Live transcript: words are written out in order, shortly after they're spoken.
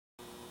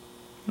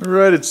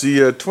Alright, it's the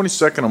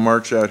 22nd of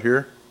March out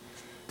here,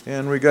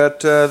 and we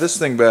got this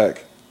thing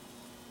back.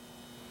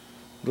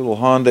 Little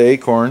Honda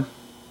Acorn.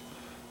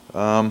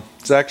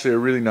 It's actually a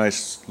really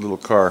nice little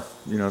car.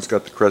 You know, it's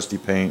got the crusty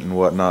paint and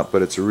whatnot,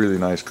 but it's a really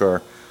nice car.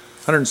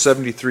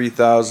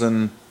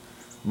 173,000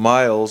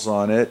 miles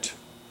on it,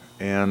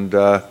 and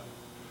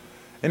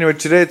anyway,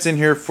 today it's in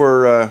here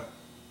for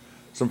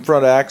some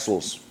front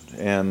axles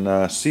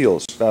and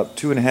seals. About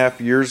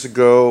 2.5 years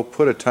ago,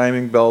 put a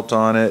timing belt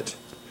on it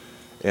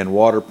and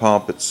water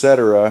pump,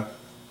 etc.,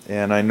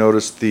 and I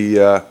noticed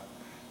the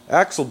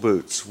axle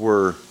boots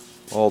were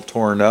all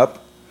torn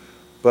up,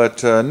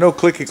 but no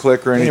clicky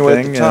click or anything. Anyway,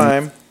 at the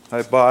time I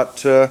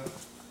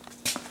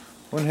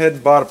went ahead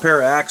and bought a pair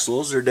of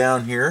axles. They're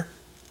down here,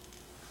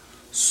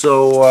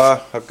 so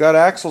I've got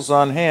axles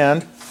on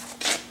hand.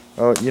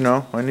 You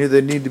know, I knew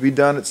they'd need to be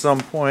done at some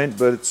point,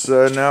 but it's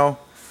now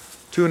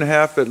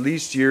 2.5 at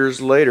least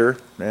years later,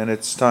 and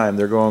it's time.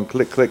 They're going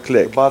click click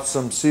click. I bought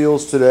some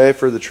seals today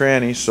for the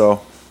tranny,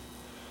 so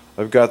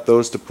I've got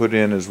those to put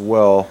in as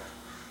well.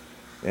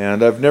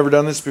 And I've never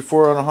done this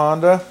before on a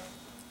Honda,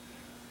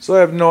 so I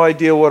have no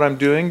idea what I'm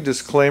doing.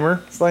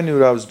 Disclaimer, if I knew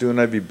what I was doing,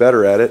 I'd be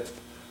better at it.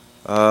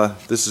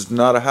 This is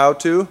not a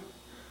how-to,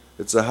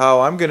 it's a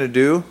how I'm going to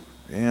do,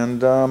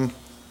 and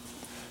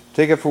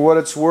take it for what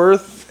it's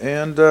worth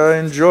and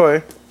enjoy.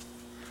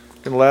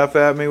 You can laugh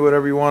at me,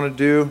 whatever you want to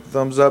do,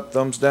 thumbs up,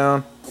 thumbs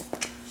down,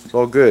 it's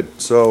all good.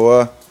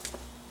 So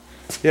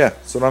yeah,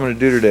 that's what I'm going to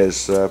do today,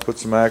 is put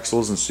some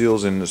axles and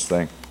seals in this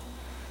thing.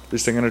 At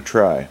least I'm going to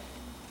try.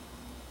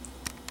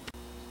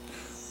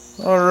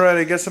 Alright,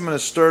 I guess I'm going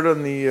to start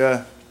on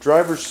the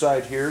driver's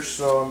side here,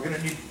 so I'm going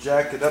to need to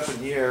jack it up in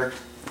the air.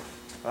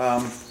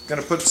 Going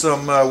to put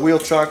some wheel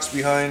chocks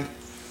behind,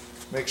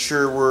 make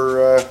sure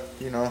we're,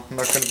 you know, I'm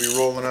not going to be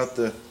rolling out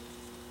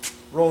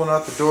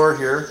the door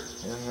here,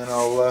 and then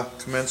I'll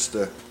commence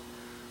to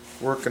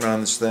working on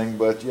this thing.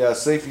 But yeah,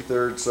 safety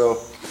third.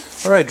 So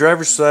alright,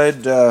 driver's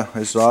side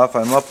is off.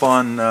 I'm up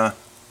on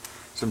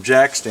some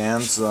jack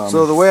stands.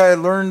 So the way I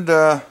learned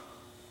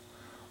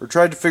or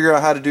tried to figure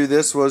out how to do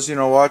this was, you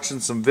know, watching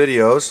some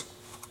videos,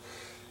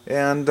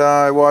 and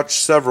I watched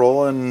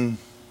several, and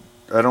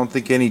I don't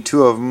think any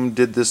two of them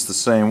did this the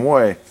same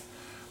way.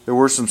 There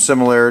were some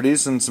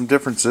similarities and some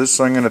differences,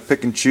 so I'm going to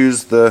pick and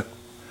choose the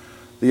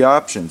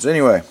options.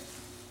 Anyway,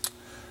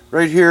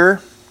 right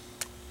here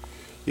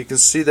you can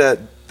see that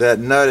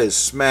nut is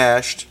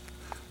smashed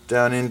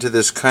down into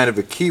this kind of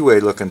a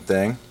keyway looking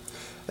thing,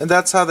 and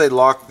that's how they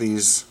lock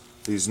these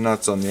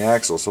nuts on the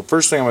axle. So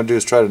first thing I'm going to do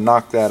is try to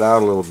knock that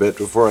out a little bit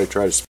before I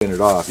try to spin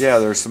it off. Yeah,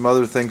 there's some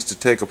other things to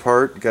take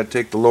apart. You got to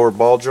take the lower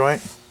ball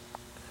joint,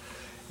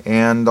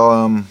 and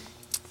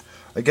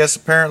I guess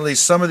apparently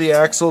some of the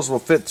axles will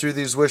fit through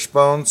these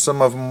wishbones,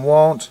 some of them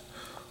won't.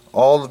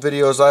 All the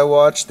videos I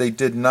watched, they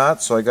did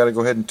not, so I got to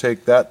go ahead and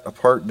take that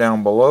apart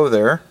down below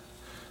there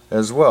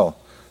as well.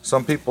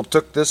 Some people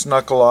took this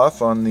knuckle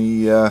off on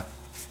the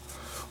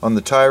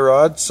tie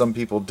rod, some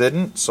people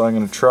didn't, so I'm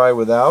going to try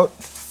without.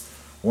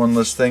 One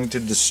less thing to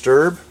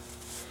disturb.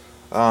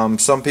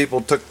 Some people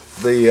took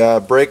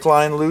the brake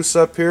line loose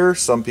up here,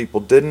 some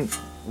people didn't.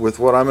 With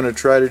what I'm going to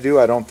try to do,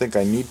 I don't think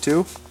I need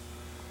to.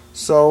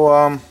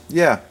 So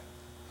yeah,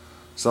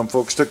 some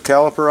folks took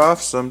caliper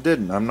off, some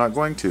didn't. I'm not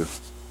going to.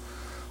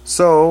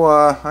 So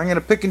I'm going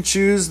to pick and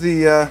choose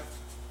the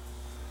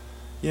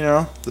you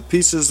know, the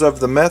pieces of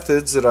the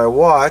methods that I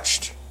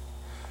watched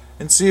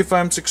and see if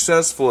I'm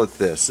successful at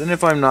this. And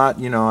if I'm not,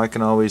 you know, I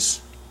can always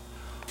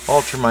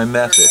alter my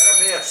method. I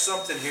may have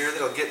something here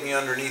that'll get me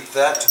underneath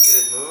that to get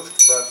it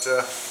moved, but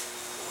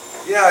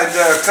yeah,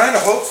 I'd kind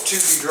of hoped to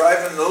be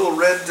driving the little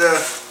red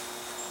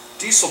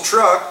diesel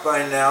truck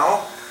by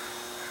now,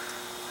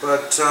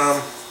 but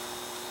yeah,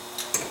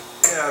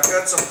 I've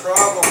got some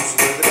problems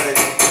with it.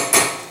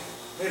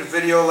 I made a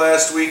video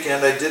last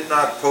weekend. I did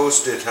not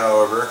post it,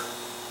 however,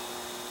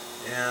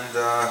 and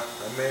I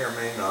may or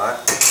may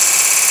not.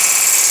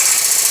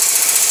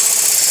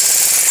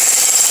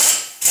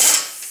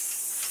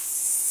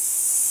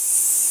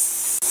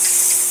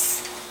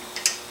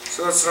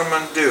 So that's what I'm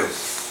going to do.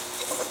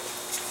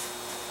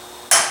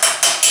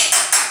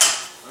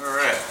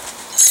 Alright,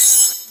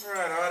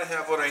 I ought to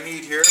have what I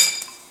need here.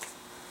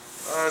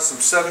 Some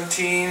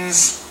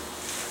 17s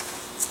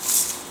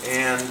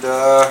and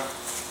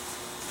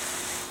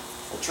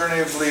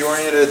alternatively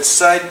oriented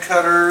side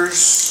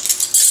cutters.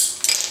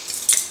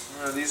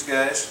 These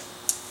guys.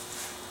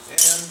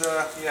 And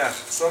yeah,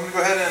 so I'm going to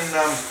go ahead and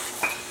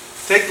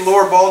take the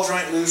lower ball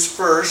joint loose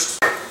first.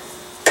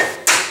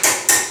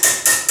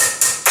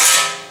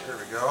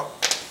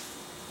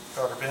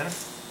 Cotter pin,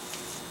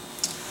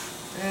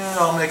 and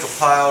I'll make a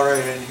pile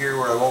right in here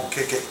where I won't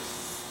kick it.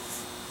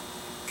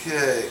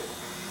 Okay.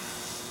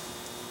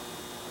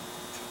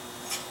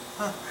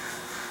 Huh.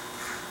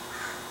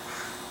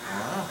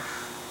 Wow.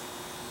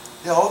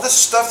 Yeah, all this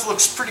stuff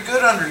looks pretty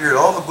good under here.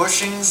 All the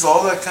bushings,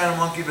 all that kind of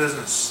monkey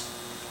business.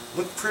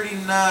 Look pretty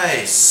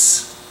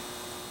nice.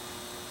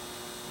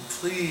 I'm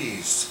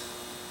pleased.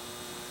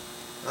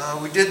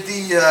 We did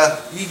the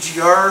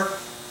EGR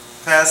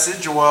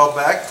passage a while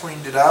back,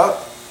 cleaned it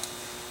out,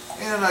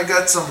 and I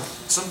got some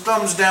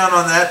thumbs down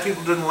on that.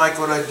 People didn't like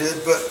what I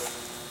did, but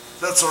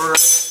that's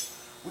alright.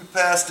 We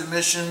passed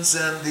emissions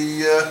and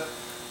the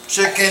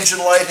check engine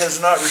light has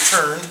not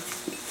returned.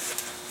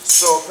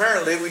 So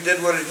apparently we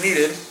did what it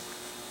needed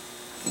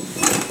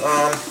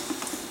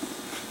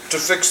to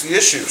fix the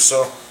issue.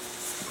 So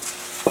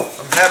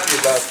I'm happy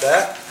about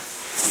that.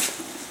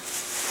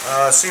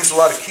 Seems a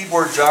lot of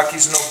keyboard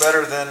jockeys know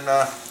better than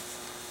the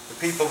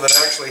people that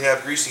actually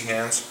have greasy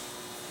hands.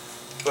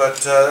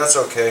 But that's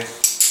okay.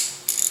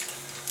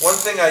 One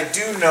thing I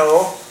do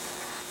know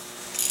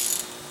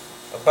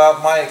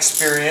about my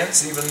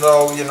experience, even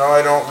though, you know,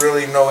 I don't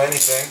really know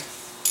anything,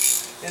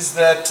 is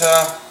that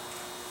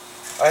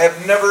I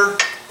have never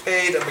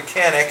paid a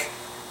mechanic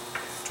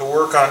to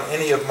work on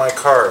any of my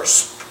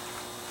cars.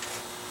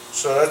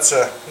 So that's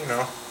a, you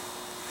know,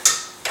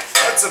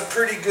 that's a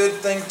pretty good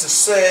thing to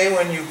say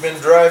when you've been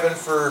driving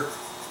for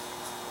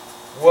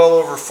well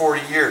over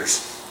 40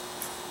 years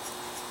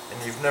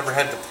and you've never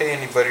had to pay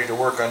anybody to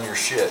work on your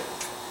shit.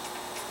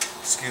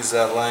 Excuse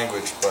that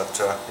language, but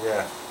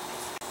yeah.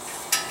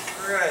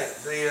 Alright,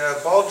 the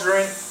ball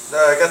joint,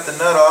 I got the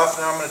nut off.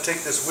 Now I'm going to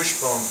take this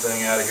wishbone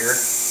thing out of here.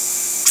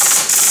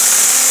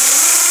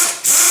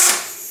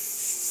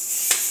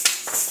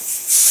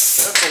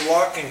 That's a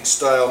locking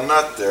style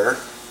nut there.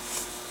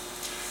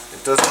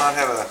 It does not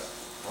have a,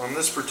 on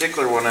this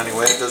particular one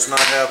anyway, it does not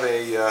have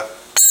a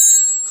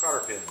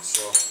cotter pin.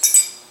 So, let's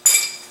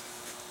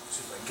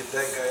see if I can get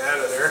that guy out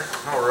of there.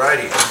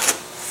 Alrighty.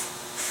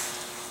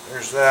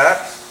 There's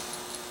that.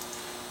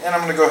 And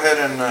I'm going to go ahead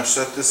and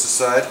set this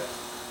aside.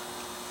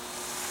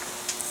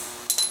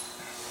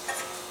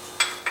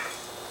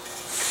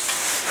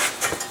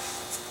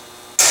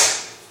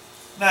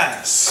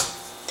 Nice.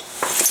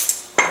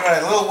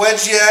 Alright, a little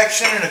wedgie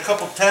action and a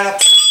couple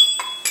taps.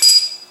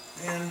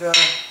 And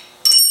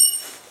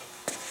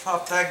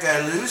pop that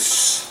guy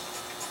loose.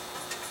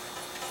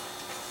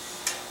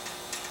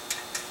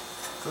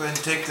 Go ahead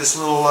and take this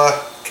little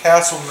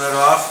castle nut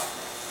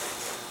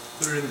off.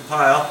 Put it in the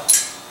pile.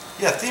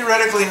 Yeah,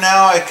 theoretically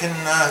now I can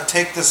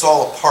take this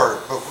all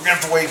apart, but we're going to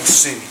have to wait and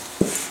see.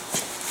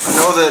 I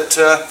know that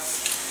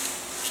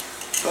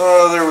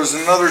there was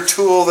another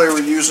tool they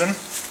were using.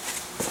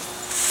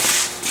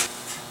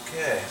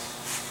 Okay.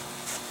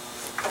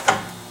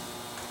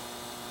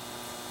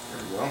 There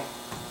we go.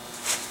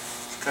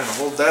 Just kind of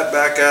hold that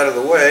back out of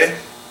the way.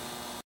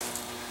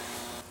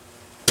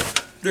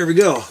 There we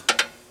go.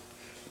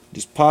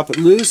 Just pop it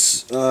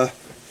loose.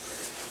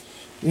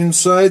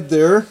 Inside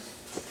there,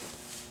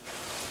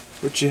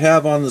 what you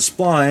have on the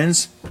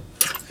splines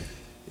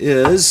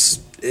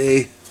is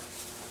a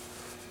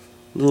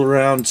little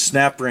round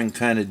snap ring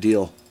kind of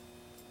deal,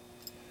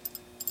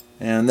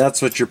 and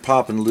that's what you're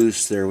popping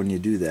loose there when you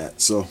do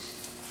that. So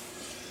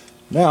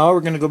now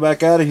we're going to go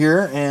back out of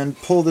here and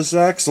pull this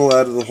axle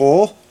out of the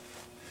hole,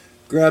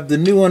 grab the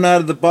new one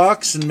out of the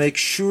box, and make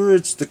sure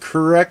it's the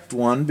correct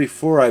one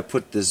before I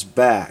put this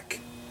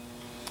back.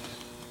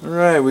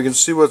 Alright, we can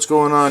see what's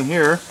going on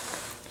here.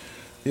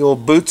 The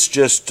old boot's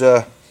just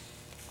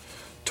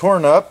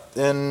torn up,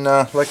 and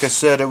like I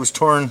said, it was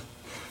torn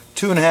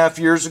 2.5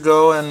 years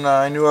ago, and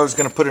I knew I was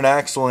going to put an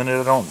axle in it.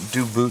 I don't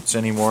do boots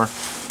anymore.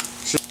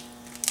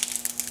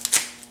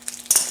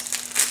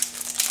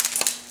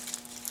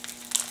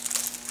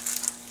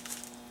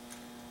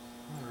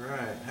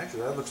 Alright,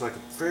 actually that looks like a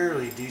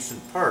fairly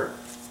decent part.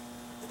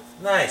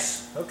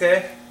 Nice,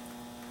 okay.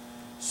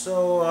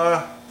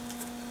 So,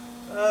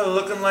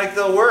 looking like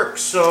they'll work.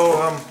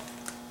 So,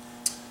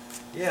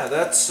 yeah,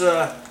 that's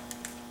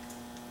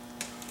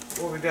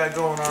what we got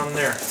going on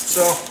there.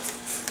 So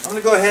I'm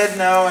going to go ahead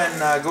now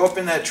and go up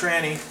in that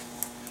tranny,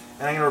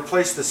 and I'm going to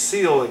replace the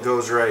seal that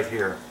goes right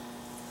here.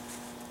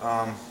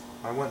 I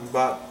went and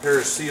bought a pair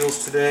of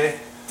seals today.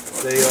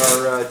 They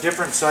are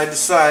different side to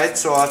side,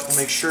 so I'll have to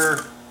make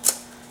sure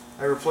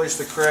I replace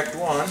the correct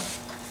one.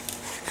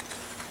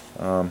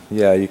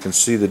 Yeah, you can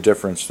see the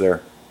difference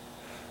there.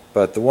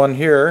 But the one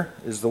here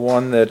is the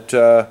one that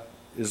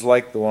is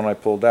like the one I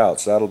pulled out,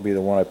 so that'll be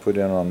the one I put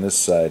in on this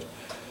side.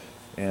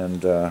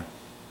 And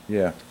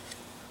yeah,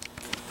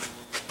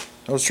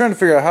 I was trying to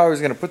figure out how I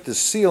was going to put this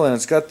seal in.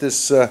 It's got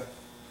this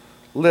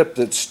lip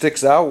that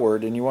sticks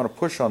outward, and you want to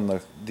push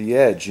on the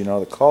edge, you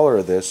know, the collar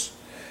of this.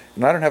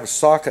 And I don't have a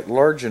socket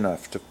large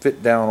enough to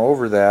fit down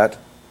over that,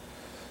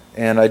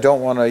 and I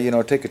don't want to, you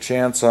know, take a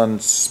chance on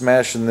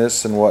smashing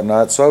this and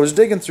whatnot. So I was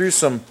digging through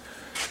some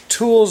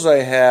tools I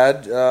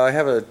had. I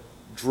have a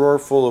drawer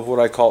full of what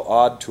I call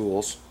odd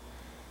tools,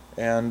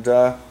 and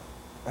I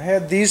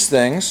had these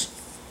things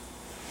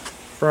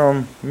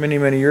from many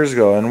years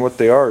ago, and what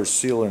they are is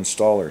seal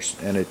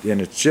installers, and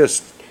it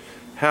just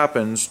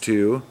happens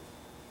to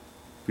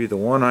be the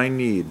one I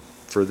need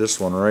for this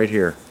one right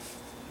here.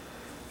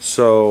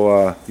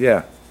 So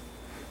yeah,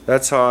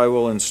 that's how I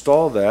will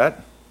install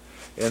that.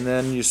 And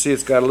then you see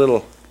it's got a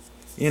little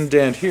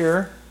indent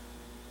here,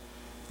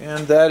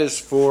 and that is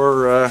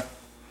for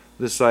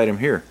this item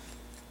here,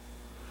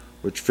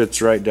 which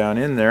fits right down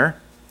in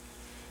there.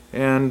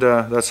 and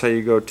that's how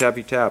you go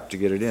tappy tap to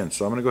get it in.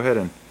 So I'm going to go ahead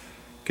and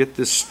get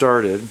this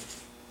started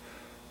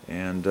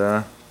and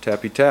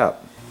tappy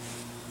tap.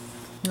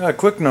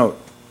 Quick note,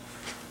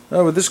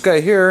 with this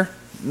guy here,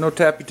 no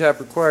tappy tap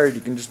required.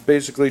 You can just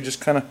basically just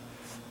kind of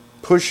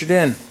push it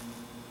in.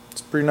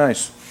 It's pretty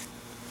nice,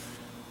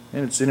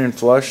 and it's in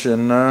flush,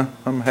 and I'm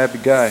a happy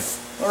guy.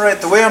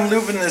 Alright, the way I'm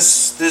lubing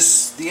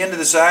the end of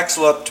this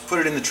axle up to put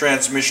it in the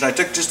transmission, I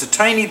took just a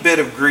tiny bit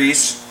of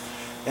grease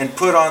and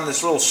put on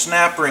this little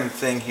snap ring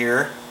thing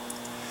here.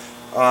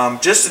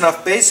 Just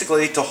enough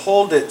basically to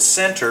hold it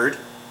centered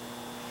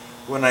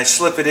when I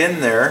slip it in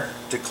there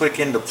to click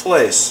into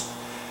place.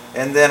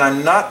 And then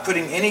I'm not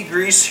putting any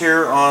grease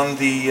here on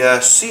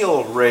the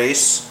seal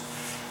race,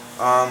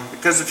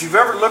 because if you've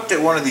ever looked at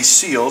one of these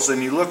seals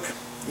and you look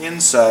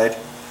inside,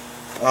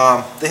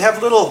 they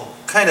have little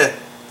kind of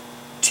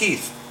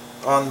teeth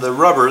on the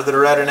rubber that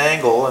are at an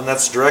angle, and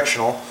that's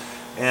directional,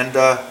 and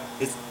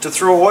it's to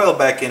throw oil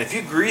back in. If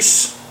you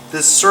grease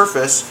this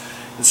surface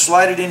and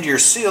slide it into your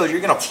seal, you're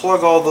going to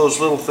plug all those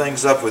little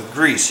things up with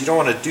grease. You don't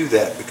want to do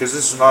that because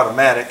this is an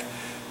automatic,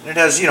 and it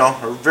has, you know,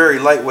 a very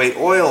lightweight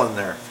oil in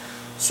there.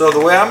 So the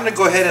way I'm going to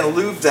go ahead and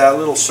lube that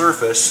little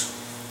surface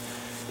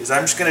is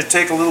I'm just going to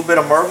take a little bit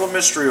of Marble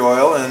Mystery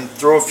Oil and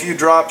throw a few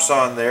drops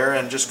on there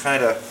and just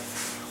kind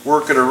of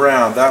work it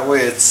around. That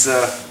way it's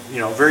you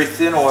know, very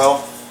thin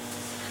oil,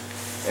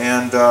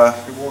 and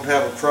you won't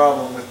have a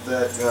problem with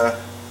that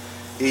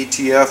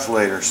ATF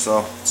later.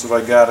 So that's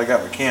what I got. I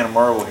got my can of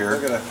marble here.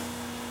 I'm gonna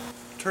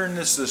turn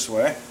this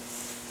way,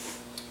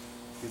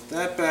 get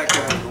that back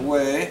out of the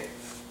way,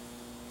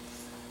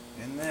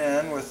 and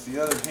then with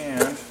the other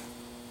hand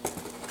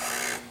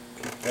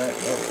get that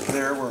up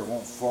there where it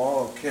won't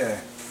fall. Okay,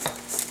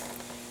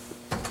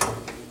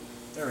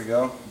 there we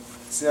go.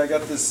 See, I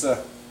got this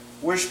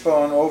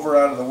wishbone over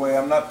out of the way.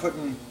 I'm not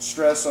putting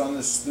stress on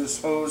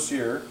this hose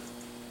here,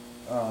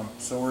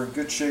 so we're in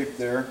good shape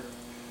there.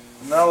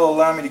 And that will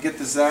allow me to get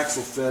this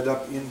axle fed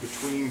up in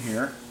between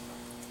here.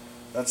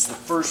 That's the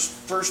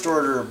first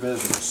order of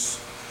business.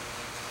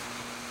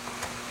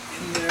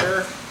 In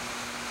there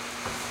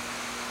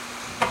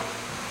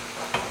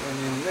and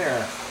in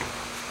there.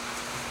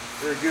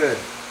 Very good.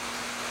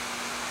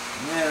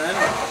 And then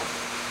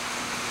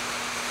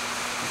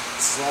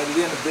slide it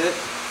in a bit.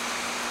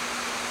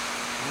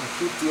 I'm going to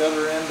keep the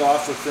other end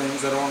off of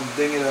things. I don't want to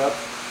ding it up.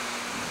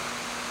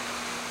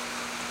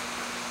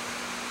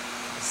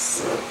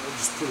 So I'll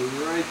just put it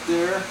right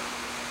there.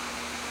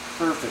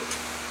 Perfect.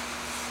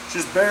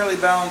 Just barely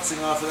balancing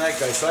off of that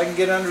guy. So I can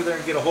get under there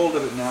and get a hold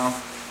of it now.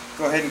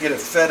 Go ahead and get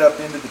it fed up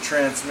into the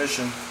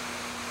transmission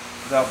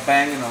without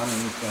banging on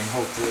anything,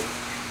 hopefully.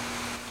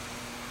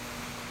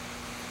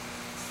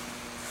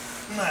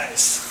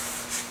 Nice.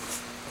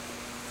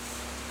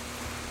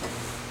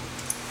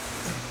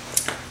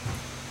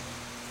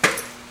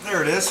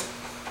 There it is.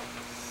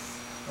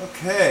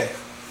 Okay.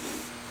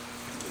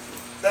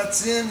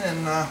 That's in,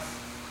 and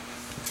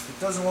it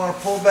doesn't want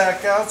to pull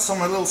back out, so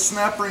my little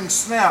snap ring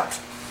snapped.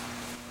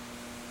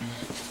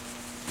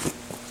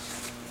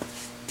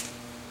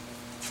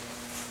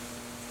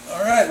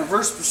 Alright,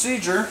 reverse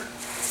procedure.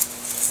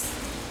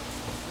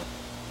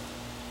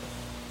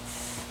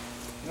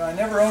 You know, I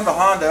never owned a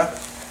Honda.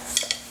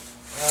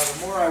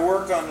 The more I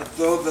work on it,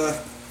 though, the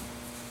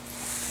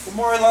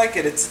more I like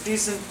it. It's a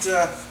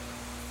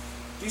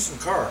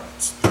decent car.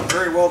 It's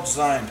very well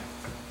designed.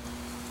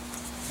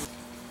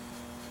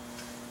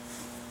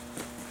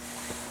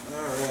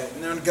 Alright,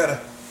 now I've got to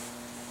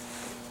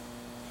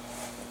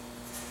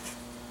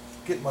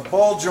get my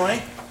ball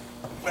joint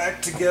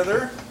back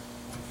together.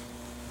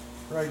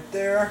 Right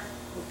there.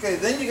 Okay,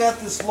 then you got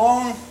this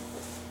long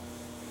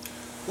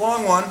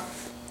one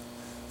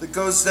that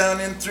goes down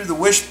in through the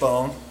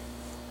wishbone.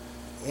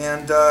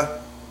 And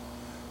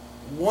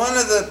one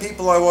of the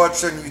people I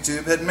watched on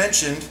YouTube had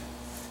mentioned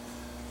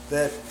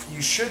that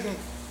you shouldn't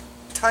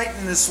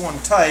tighten this one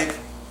tight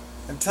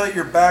until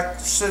you're back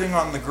sitting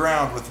on the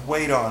ground with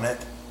weight on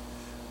it,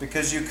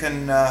 because you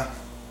can,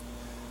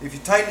 if you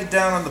tighten it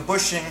down on the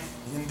bushing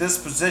in this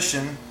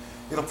position,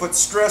 it'll put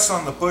stress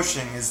on the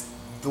bushing, is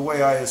the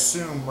way I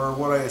assume, or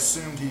what I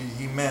assumed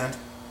he meant.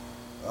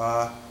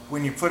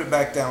 When you put it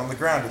back down on the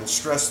ground, it'll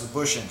stress the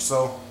bushing.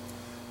 So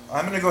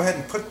I'm going to go ahead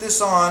and put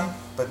this on,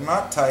 but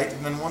not tight,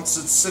 and then once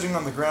it's sitting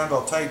on the ground,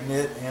 I'll tighten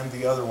it and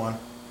the other one.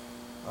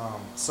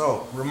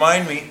 So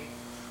remind me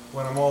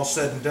when I'm all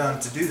said and done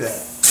to do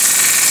that.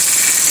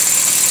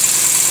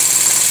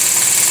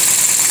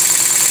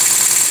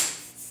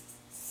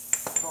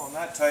 Calling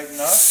that tight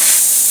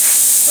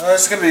enough.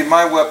 That's going to be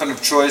my weapon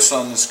of choice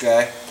on this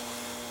guy.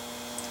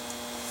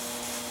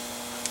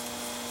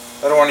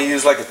 I don't want to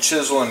use like a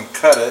chisel and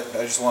cut it.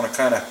 I just want to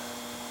kind of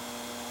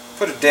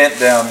put a dent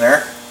down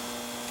there.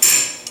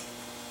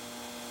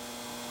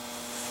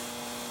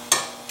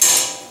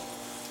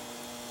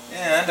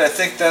 And I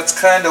think that's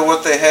kind of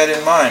what they had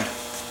in mind.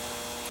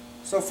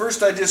 So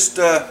first I just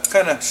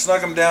kind of snug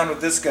them down with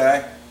this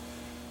guy,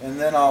 and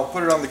then I'll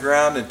put it on the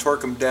ground and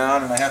torque them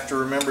down, and I have to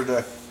remember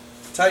to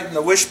tighten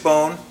the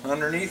wishbone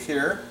underneath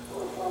here,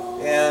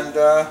 and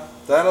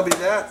that'll be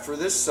that for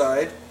this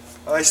side.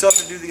 I still have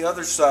to do the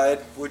other side,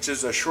 which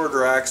is a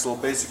shorter axle,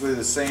 basically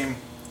the same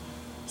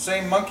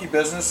monkey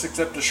business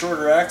except a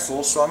shorter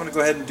axle, so I'm going to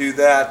go ahead and do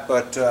that.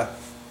 But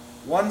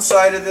one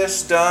side of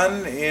this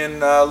done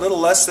in a little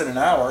less than an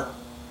hour.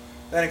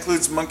 That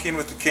includes monkeying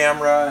with the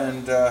camera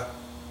and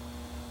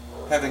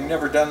having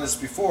never done this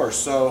before.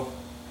 So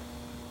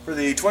for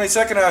the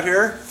 22nd out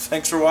here,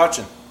 thanks for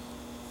watching.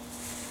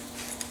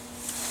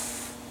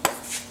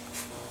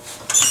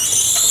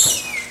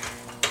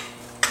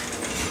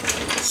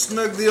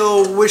 Snug the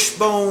old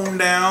wishbone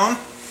down.